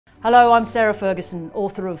Hello, I'm Sarah Ferguson,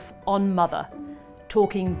 author of On Mother,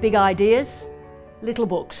 talking big ideas, little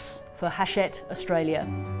books for Hachette, Australia.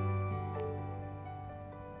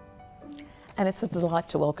 And it's a delight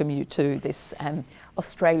to welcome you to this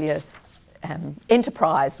Australia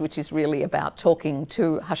enterprise, which is really about talking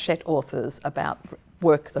to Hachette authors about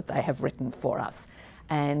work that they have written for us.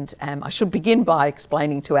 And I should begin by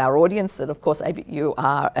explaining to our audience that, of course, you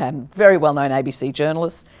are very well-known ABC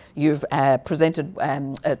journalists. You've presented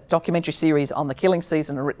a documentary series on the killing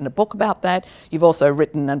season and written a book about that. You've also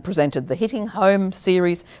written and presented the Hitting Home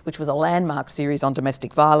series, which was a landmark series on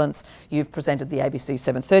domestic violence. You've presented the ABC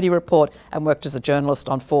 7:30 report and worked as a journalist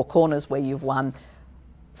on Four Corners, where you've won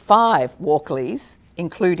 5 Walkleys,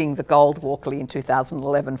 including the Gold Walkley in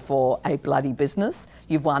 2011 for A Bloody Business.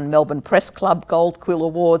 You've won Melbourne Press Club Gold Quill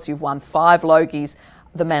Awards. You've won 5 Logies.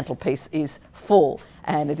 The mantelpiece is full,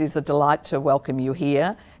 and it is a delight to welcome you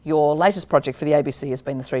here. Your latest project for the ABC has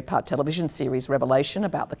been the 3-part television series Revelation,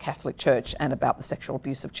 about the Catholic Church and about the sexual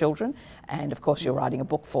abuse of children. And of course, you're writing a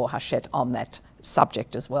book for Hachette on that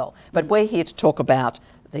subject as well. But we're here to talk about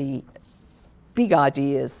the big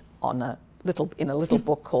ideas in a little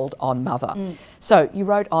book called On Mother. So you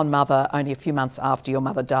wrote On Mother only a few months after your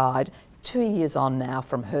mother died. 2 years on now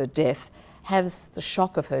from her death. Has the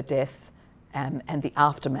shock of her death and the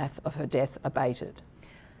aftermath of her death abated?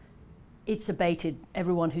 It's abated.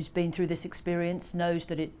 Everyone who's been through this experience knows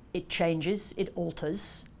that it changes, it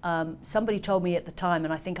alters. Somebody told me at the time,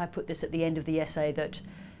 and I think I put this at the end of the essay, that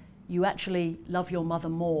you actually love your mother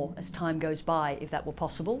more as time goes by, if that were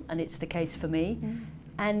possible, and it's the case for me.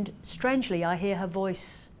 And strangely, I hear her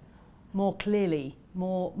voice more clearly,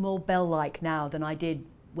 more bell-like now than I did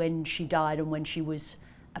when she died and when she was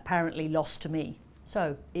apparently lost to me.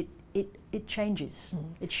 So it changes,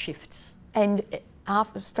 it shifts. And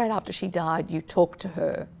straight after she died, you talked to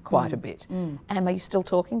her quite a bit. Are you still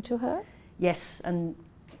talking to her? Yes, and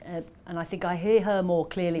I think I hear her more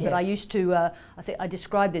clearly. Yes. But I used to, I think I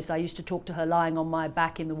described this, I used to talk to her lying on my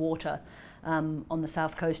back in the water on the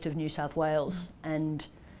south coast of New South Wales, and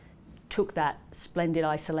took that splendid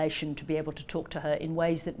isolation to be able to talk to her in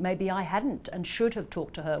ways that maybe I hadn't and should have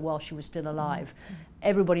talked to her while she was still alive.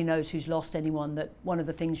 Everybody knows who's lost anyone that one of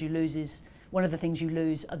the things you lose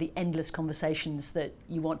are the endless conversations that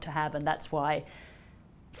you want to have, and that's why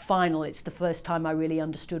it's the first time I really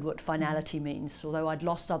understood what finality means. Although I'd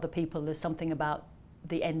lost other people, there's something about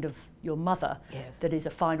the end of your mother that is a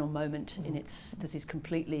final moment that is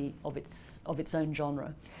completely of its own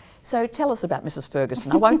genre. So tell us about Mrs.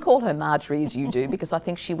 Ferguson. I won't call her Marjorie as you do, because I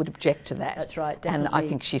think she would object to that. That's right, definitely. And I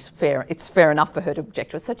think it's fair enough for her to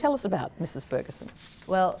object to it. So tell us about Mrs. Ferguson.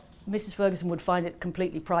 Well, Mrs. Ferguson would find it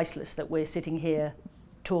completely priceless that we're sitting here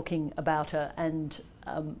talking about her, and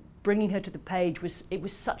bringing her to the page was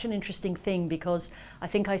such an interesting thing, because I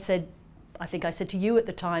think I said to you at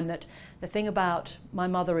the time that the thing about my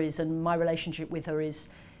mother and my relationship with her is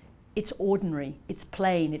it's ordinary, it's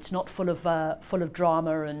plain, it's not full of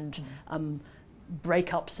drama and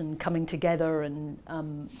breakups and coming together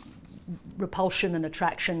and repulsion and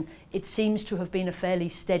attraction. It seems to have been a fairly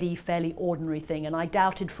steady, fairly ordinary thing, and I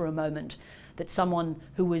doubted for a moment that someone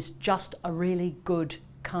who was just a really good,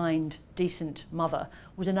 kind, decent mother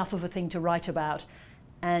was enough of a thing to write about.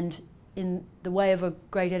 And in the way of a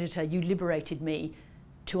great editor, you liberated me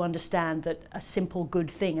to understand that a simple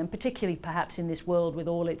good thing, and particularly perhaps in this world with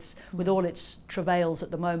all its travails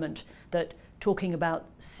at the moment, that talking about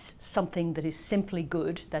something that is simply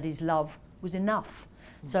good, that is love, was enough.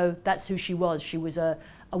 So that's who she was. She was a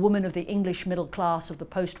woman of the English middle class of the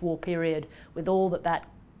post-war period, with all that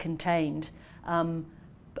contained. An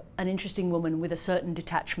interesting woman with a certain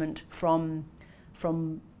detachment from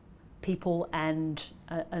people, and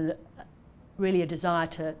really a desire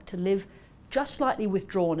to live just slightly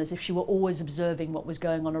withdrawn, as if she were always observing what was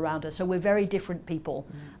going on around her. So we're very different people,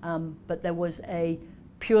 but there was a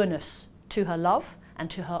pureness to her love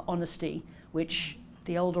and to her honesty, which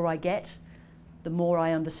the older I get, the more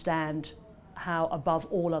I understand how above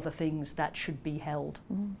all other things that should be held.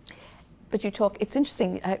 But it's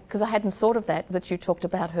interesting, because I hadn't thought of that you talked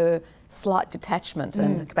about her slight detachment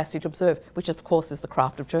and capacity to observe, which of course is the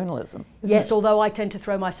craft of journalism. Yes, although I tend to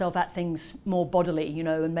throw myself at things more bodily,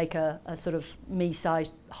 and make a sort of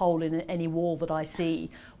me-sized hole in any wall that I see,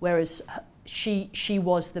 whereas she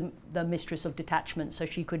was the mistress of detachment, so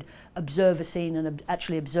she could observe a scene and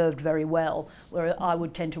actually observed very well, where I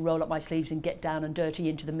would tend to roll up my sleeves and get down and dirty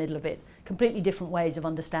into the middle of it. Completely different ways of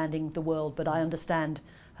understanding the world, but I understand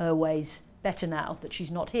her ways better now that she's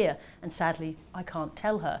not here, and sadly I can't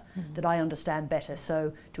tell her that I understand better.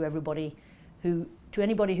 So to everybody who to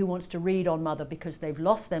anybody who wants to read on Mother because they've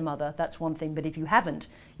lost their mother, that's one thing, but if you haven't,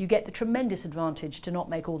 you get the tremendous advantage to not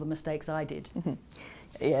make all the mistakes I did. Mm-hmm.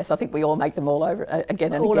 Yes, I think we all make them all over again and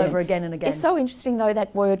again. All over again and again. It's so interesting though,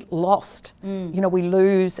 that word lost. You know, we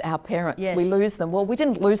lose our parents, Yes. we lose them. Well, we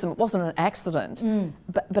didn't lose them, it wasn't an accident,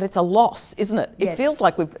 but it's a loss, isn't it? It Yes. feels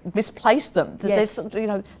like we've misplaced them, that Yes. there's, you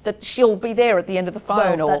know, that she'll be there at the end of the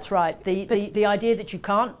phone. Well, or that's right. The idea that you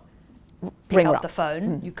can't pick ring her up up. the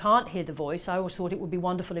phone, you can't hear the voice. I always thought it would be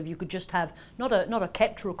wonderful if you could just have, not a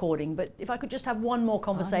kept recording, but if I could just have one more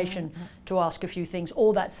conversation to ask a few things,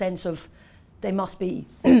 or that sense of they must be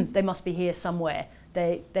they must be here somewhere.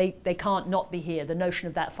 They can't not be here. The notion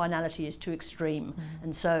of that finality is too extreme.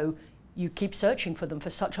 And so you keep searching for them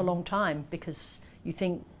for such a long time because you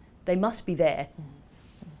think they must be there.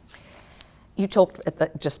 You talked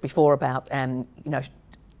just before about, you know,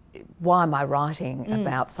 why am I writing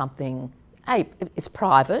about something? It's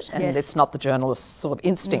private, and Yes. it's not the journalist's sort of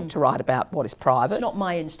instinct to write about what is private. It's not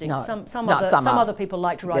my instinct. No. Some No, other people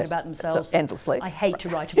like to write Yes, about themselves. so endlessly. I hate to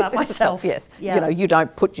write about myself. Yes, Yeah. you know, you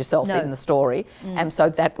don't put yourself No. in the story, and so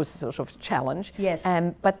that was sort of a challenge. Yes.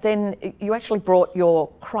 But then you actually brought your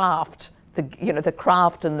craft, the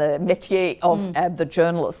craft and the métier of the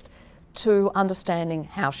journalist, to understanding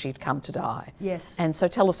how she'd come to die. Yes. And so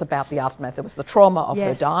tell us about the aftermath. There was the trauma of her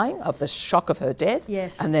Yes. dying, of the shock of her death,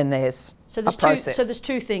 Yes. and then there's a there's process. there's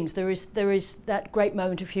two things. There is that great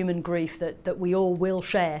moment of human grief that we all will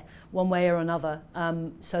share one way or another.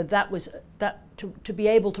 So that was to be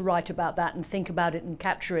able to write about that and think about it and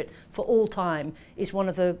capture it for all time is one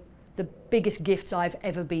of the biggest gifts I've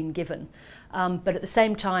ever been given. But at the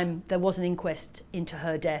same time, there was an inquest into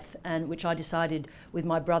her death, and which I decided with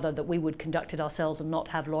my brother that we would conduct it ourselves and not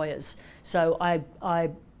have lawyers. So I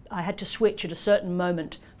had to switch at a certain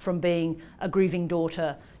moment from being a grieving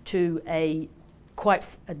daughter to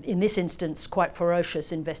in this instance, quite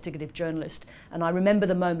ferocious investigative journalist. And I remember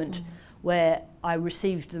the moment where I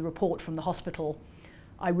received the report from the hospital.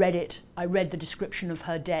 I read it. I read the description of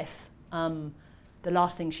her death. The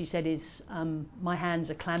last thing she said is, my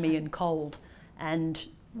hands are clammy and cold, and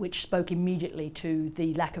which spoke immediately to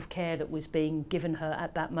the lack of care that was being given her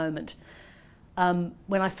at that moment.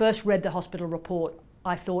 When I first read the hospital report,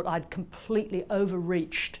 I thought I'd completely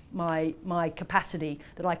overreached my capacity,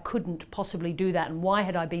 that I couldn't possibly do that, and why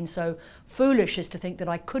had I been so foolish as to think that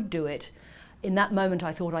I could do it? In that moment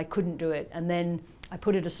I thought I couldn't do it, and then I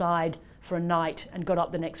put it aside for a night and got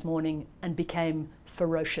up the next morning and became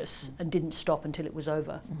ferocious and didn't stop until it was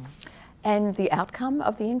over. And the outcome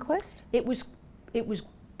of the inquest? It was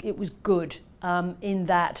good in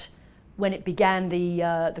that when it began,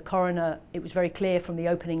 the coroner, it was very clear from the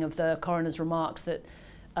opening of the coroner's remarks that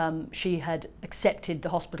she had accepted the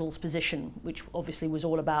hospital's position, which obviously was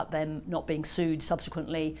all about them not being sued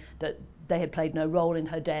subsequently, that they had played no role in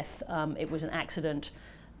her death. It was an accident.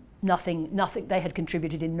 Nothing, they had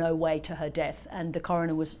contributed in no way to her death, and the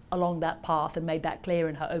coroner was along that path and made that clear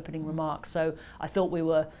in her opening remarks. So I thought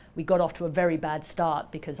we got off to a very bad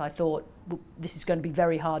start, because I thought this is going to be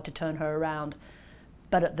very hard to turn her around.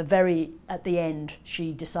 But at the end,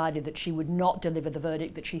 she decided that she would not deliver the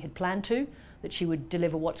verdict that she had planned to, that she would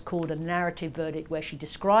deliver what's called a narrative verdict, where she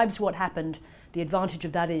describes what happened. The advantage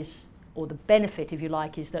of that is, or the benefit, if you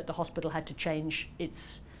like, is that the hospital had to change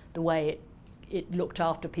the way it looked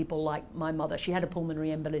after people like my mother. She had a pulmonary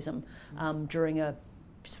embolism during a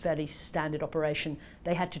fairly standard operation.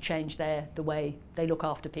 They had to change the way they look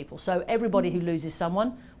after people. So everybody who loses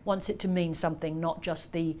someone wants it to mean something, not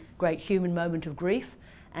just the great human moment of grief.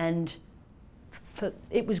 And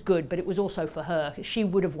it was good, but it was also for her. She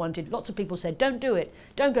would have wanted, lots of people said, don't do it,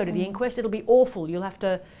 don't go to the inquest, it'll be awful, you'll have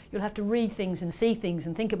to read things and see things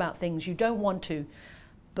and think about things, you don't want to.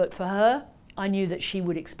 But for her, I knew that she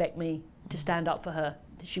would expect me to stand up for her.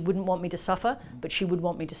 She wouldn't want me to suffer, but she would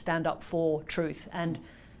want me to stand up for truth. And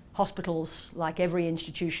hospitals, like every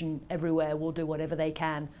institution everywhere, will do whatever they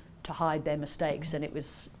can to hide their mistakes. And it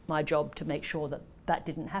was my job to make sure that that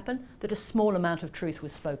didn't happen, that a small amount of truth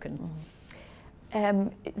was spoken.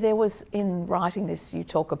 There was, in writing this, you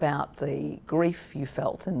talk about the grief you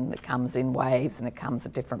felt, and it comes in waves and it comes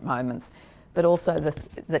at different moments, but also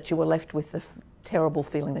that you were left with the terrible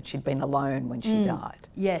feeling that she'd been alone when she died.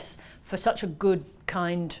 Yes, for such a good,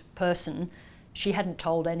 kind person, she hadn't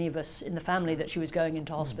told any of us in the family that she was going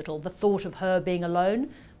into hospital. The thought of her being alone,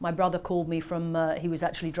 my brother called me from, he was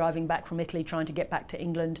actually driving back from Italy trying to get back to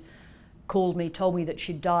England, called me, told me that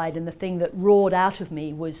she'd died, and the thing that roared out of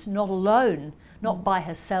me was not alone, not by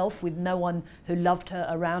herself, with no one who loved her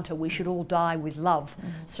around her. We should all die with love,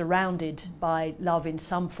 surrounded by love in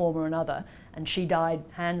some form or another. And she died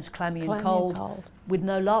hands clammy and cold, with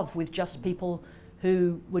no love, with just people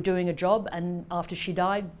who were doing a job, and after she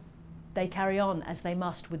died, they carry on as they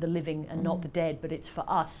must with the living and not the dead. But it's for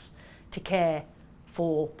us to care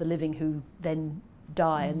for the living who then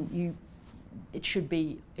die, and it should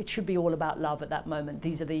be all about love at that moment.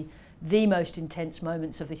 These are the most intense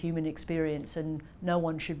moments of the human experience, and no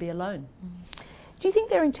one should be alone. Do you think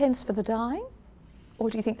they're intense for the dying, or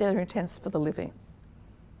do you think they're intense for the living?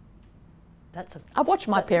 I've watched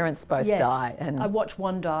my parents both die, and I watched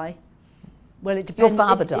one die. Well, it depends. Your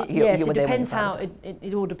father died. Yes, it depends how.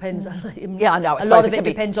 It all depends. Yeah, I know. A lot of it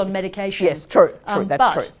depends on medication. Yes, true.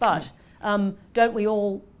 That's true. But don't we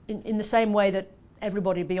all, in the same way that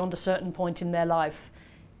everybody beyond a certain point in their life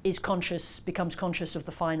becomes conscious of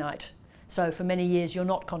the finite. So for many years you're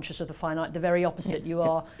not conscious of the finite, the very opposite. Yes. You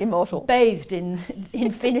are immortal, bathed in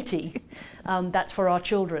infinity. That's for our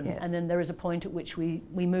children. Yes. And then there is a point at which we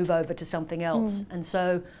move over to something else. And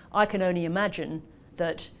so I can only imagine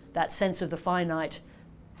that sense of the finite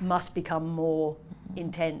must become more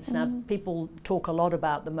intense. Now, people talk a lot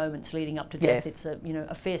about the moments leading up to death. Yes. It's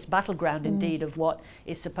a fierce battleground indeed of what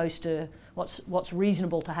is supposed to, what's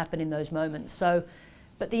reasonable to happen in those moments. So,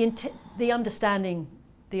 but the understanding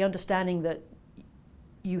that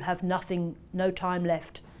you have no time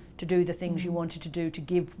left to do the things you wanted to do, to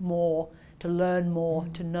give more, to learn more,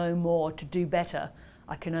 to know more, to do better,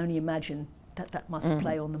 I can only imagine that must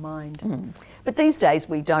play on the mind. But these days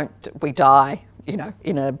we die,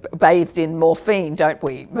 bathed in morphine, don't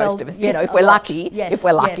we? Most of us, yes, if we're lucky. Yes.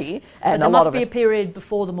 And there must be a period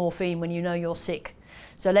before the morphine when you know you're sick.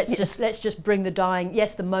 So let's just bring the dying,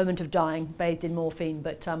 the moment of dying, bathed in morphine.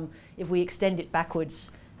 But if we extend it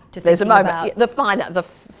backwards to there's a moment, the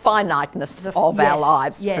finiteness of our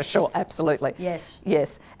lives, for sure, absolutely.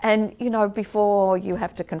 Yes. And before you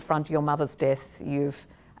have to confront your mother's death, you've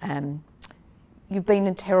been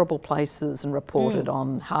in terrible places and reported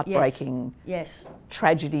on heartbreaking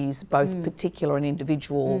tragedies, both particular and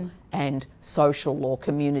individual, and social or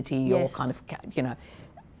community or kind of,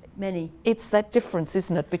 Many. It's that difference,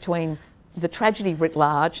 isn't it, between the tragedy writ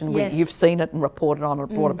large, and you've seen it and reported on and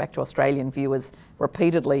brought it back to Australian viewers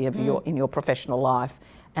repeatedly in your professional life,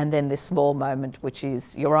 and then this small moment which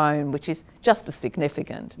is your own, which is just as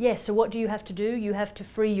significant. Yes, so what do you have to do? You have to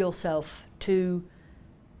free yourself to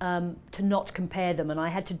not compare them, and I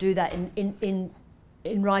had to do that in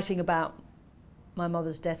writing about my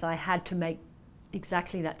mother's death. I had to make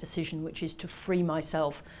exactly that decision, which is to free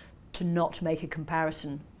myself to not make a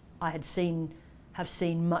comparison. I have seen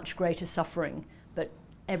much greater suffering, but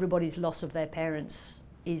everybody's loss of their parents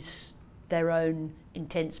is their own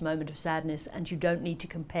intense moment of sadness, and you don't need to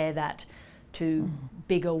compare that to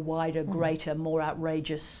bigger, wider, greater, more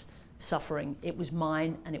outrageous suffering. It was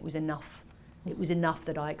mine, and it was enough. It was enough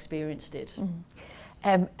that I experienced it.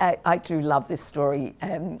 I do love this story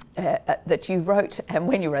that you wrote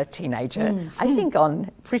when you were a teenager. I think on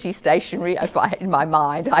pretty stationery in my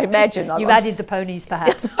mind. I imagine you've added the ponies,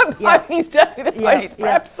 perhaps. Ponies, definitely the ponies.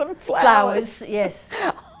 Perhaps some flowers. Yes.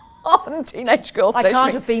 On teenage girl stationery. I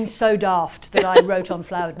can't have been so daft that I wrote on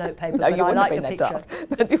flowered notepaper. No, but you I wouldn't like have been the that picture.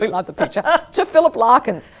 daft. But we love the picture. To Philip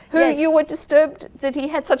Larkins, who you were disturbed that he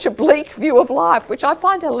had such a bleak view of life, which I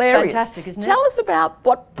find hilarious. Fantastic, isn't it? Tell us about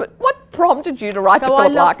what prompted you to write to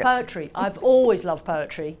Philip Larkins. Larkins. So I love poetry. I've always loved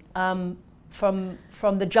poetry, from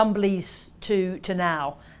the Jumblies to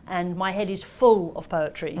now, and my head is full of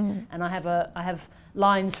poetry, and I have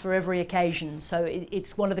lines for every occasion. So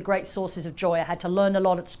it's one of the great sources of joy. I had to learn a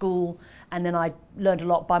lot at school, and then I learned a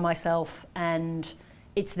lot by myself, and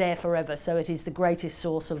it's there forever. So it is the greatest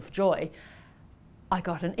source of joy. I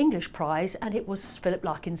got an English prize, and it was Philip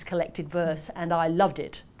Larkins' collected verse, and I loved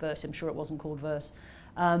it. Verse, I'm sure it wasn't called verse.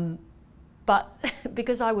 But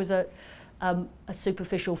because I was a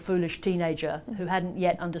superficial, foolish teenager who hadn't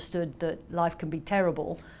yet understood that life can be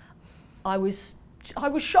terrible, I was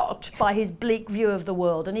shocked by his bleak view of the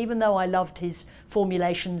world. And even though I loved his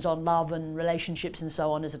formulations on love and relationships and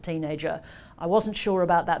so on as a teenager, I wasn't sure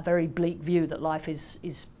about that very bleak view that life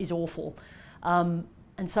is awful. And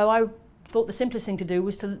so I thought the simplest thing to do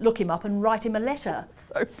was to look him up and write him a letter.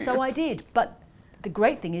 So I did. But the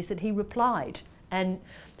great thing is that he replied. And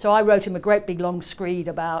so I wrote him a great big long screed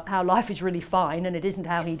about how life is really fine, and it isn't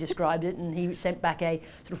how he described it. And he sent back a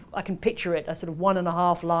sort of, I can picture it, a sort of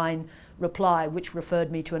 1.5 line reply, which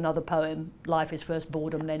referred me to another poem, Life is First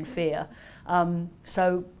Boredom, Then Fear.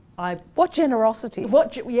 What generosity!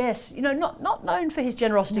 Yes, not known for his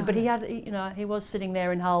generosity, but he had, he was sitting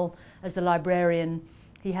there in Hull as the librarian.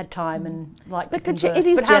 He had time and liked to converse. It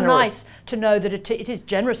is but how generous. Nice to know that it is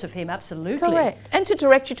generous of him, absolutely. Correct. And to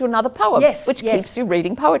direct you to another poem, which keeps you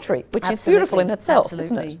reading poetry, which is beautiful in itself,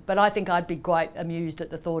 absolutely. isn't it? But I think I'd be quite amused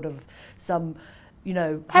at the thought of some you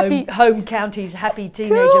know, Happy. home counties, happy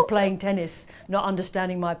teenager playing tennis, not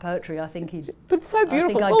understanding my poetry. I think he'd. But it's so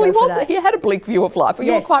beautiful. I'd Well, go for that. he had a bleak view of life. Well,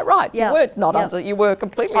 you were Yes. quite right. Yeah. You weren't not Yeah. you were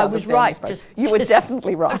completely I was right. you were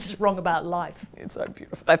definitely I right. was just wrong about life. It's so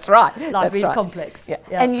beautiful. That's right. Life That's is right. complex. Yeah.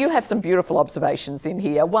 Yeah. And you have some beautiful observations in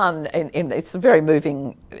here. One, it's a very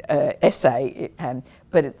moving essay,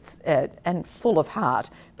 but it's and full of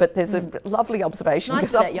heart. But there's a lovely observation. Nice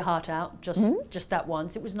because to I've- let your heart out, just that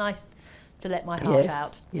once. It was nice to let my heart yes,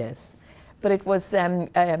 out. yes. But it was,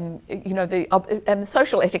 you know, the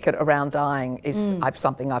social etiquette around dying is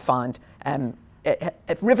something I find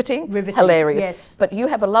riveting, hilarious. Yes. But you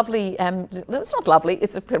have a lovely, it's not lovely,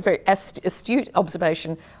 it's a very astute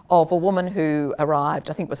observation of a woman who arrived,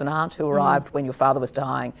 I think it was an aunt who arrived when your father was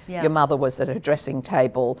dying. Yeah. Your mother was at her dressing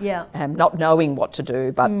table, Yeah. not knowing what to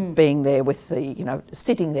do, but being there with the, you know,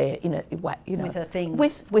 sitting there in a, you know, With her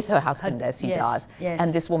things. with her husband as he yes, dies. yes.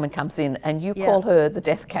 And this woman comes in and you Yeah. call her the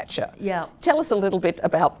death catcher. Yeah. Tell us a little bit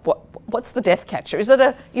about what's the death catcher? Is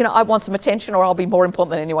it you know, I want some attention, or I'll be more important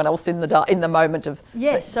than anyone else in the moment of...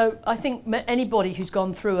 Yes, so I think anybody who's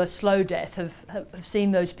gone through a slow death have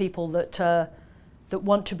seen those people that that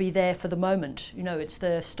want to be there for the moment. You know, it's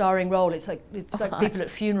the starring role. It's like people at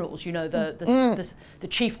funerals. You know, the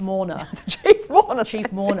chief mourner. The chief mourner.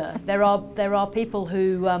 Chief mourner. There are people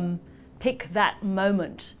who pick that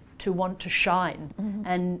moment to want to shine,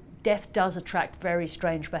 and death does attract very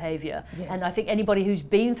strange behaviour. Yes. And I think anybody who's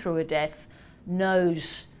been through a death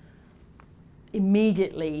knows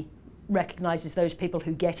immediately, recognises those people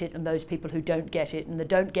who get it and those people who don't get it. And the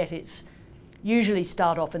don't get it's usually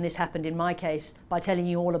start off, and this happened in my case, by telling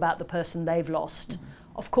you all about the person they've lost.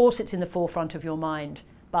 Of course it's in the forefront of your mind,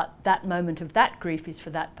 but that moment of that grief is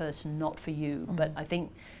for that person, not for you. But I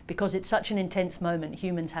think because it's such an intense moment,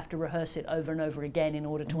 humans have to rehearse it over and over again in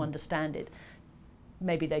order to understand it.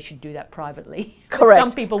 Maybe they should do that privately. Correct.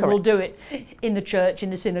 Some people will do it in the church, in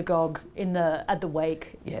the synagogue, at the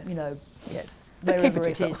wake. Yes. You know, Yes. But keep wherever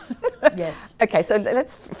it it to is. Yes. Okay, so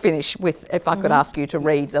let's finish with, if I could ask you to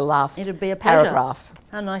read the last It'd be a pleasure. paragraph.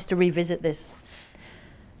 How nice to revisit this.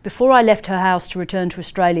 Before I left her house to return to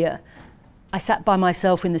Australia, I sat by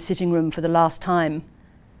myself in the sitting room for the last time,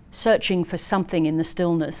 searching for something in the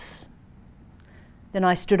stillness. Then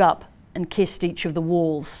I stood up and kissed each of the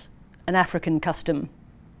walls, an African custom.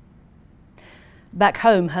 Back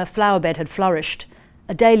home, her flower bed had flourished.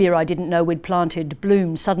 A dahlia I didn't know we'd planted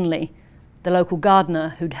bloomed suddenly. The local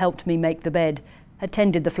gardener, who'd helped me make the bed, had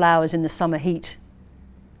tended the flowers in the summer heat.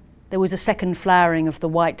 There was a second flowering of the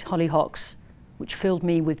white hollyhocks, which filled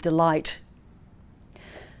me with delight.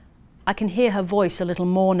 I can hear her voice a little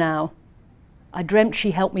more now. I dreamt she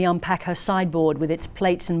helped me unpack her sideboard with its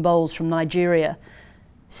plates and bowls from Nigeria,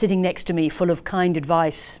 sitting next to me full of kind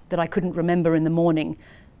advice that I couldn't remember in the morning,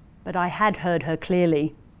 but I had heard her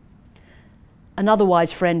clearly. Another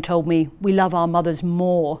wise friend told me we love our mothers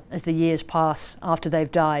more as the years pass after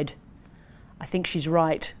they've died. I think she's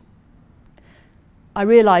right. I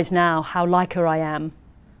realise now how like her I am.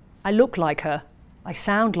 I look like her. I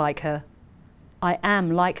sound like her. I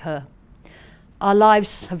am like her. Our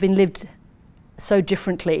lives have been lived so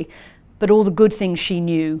differently, but all the good things she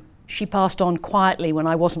knew, she passed on quietly when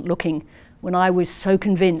I wasn't looking, when I was so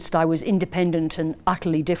convinced I was independent and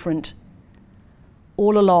utterly different.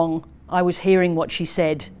 All along, I was hearing what she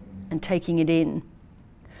said and taking it in.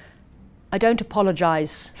 I don't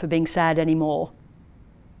apologise for being sad anymore,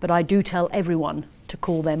 but I do tell everyone to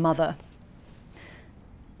call their mother.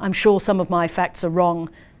 I'm sure some of my facts are wrong,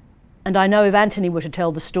 and I know if Anthony were to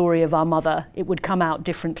tell the story of our mother, it would come out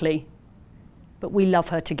differently. But we love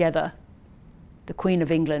her together, the Queen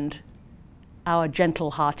of England, our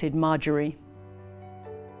gentle-hearted Marjorie.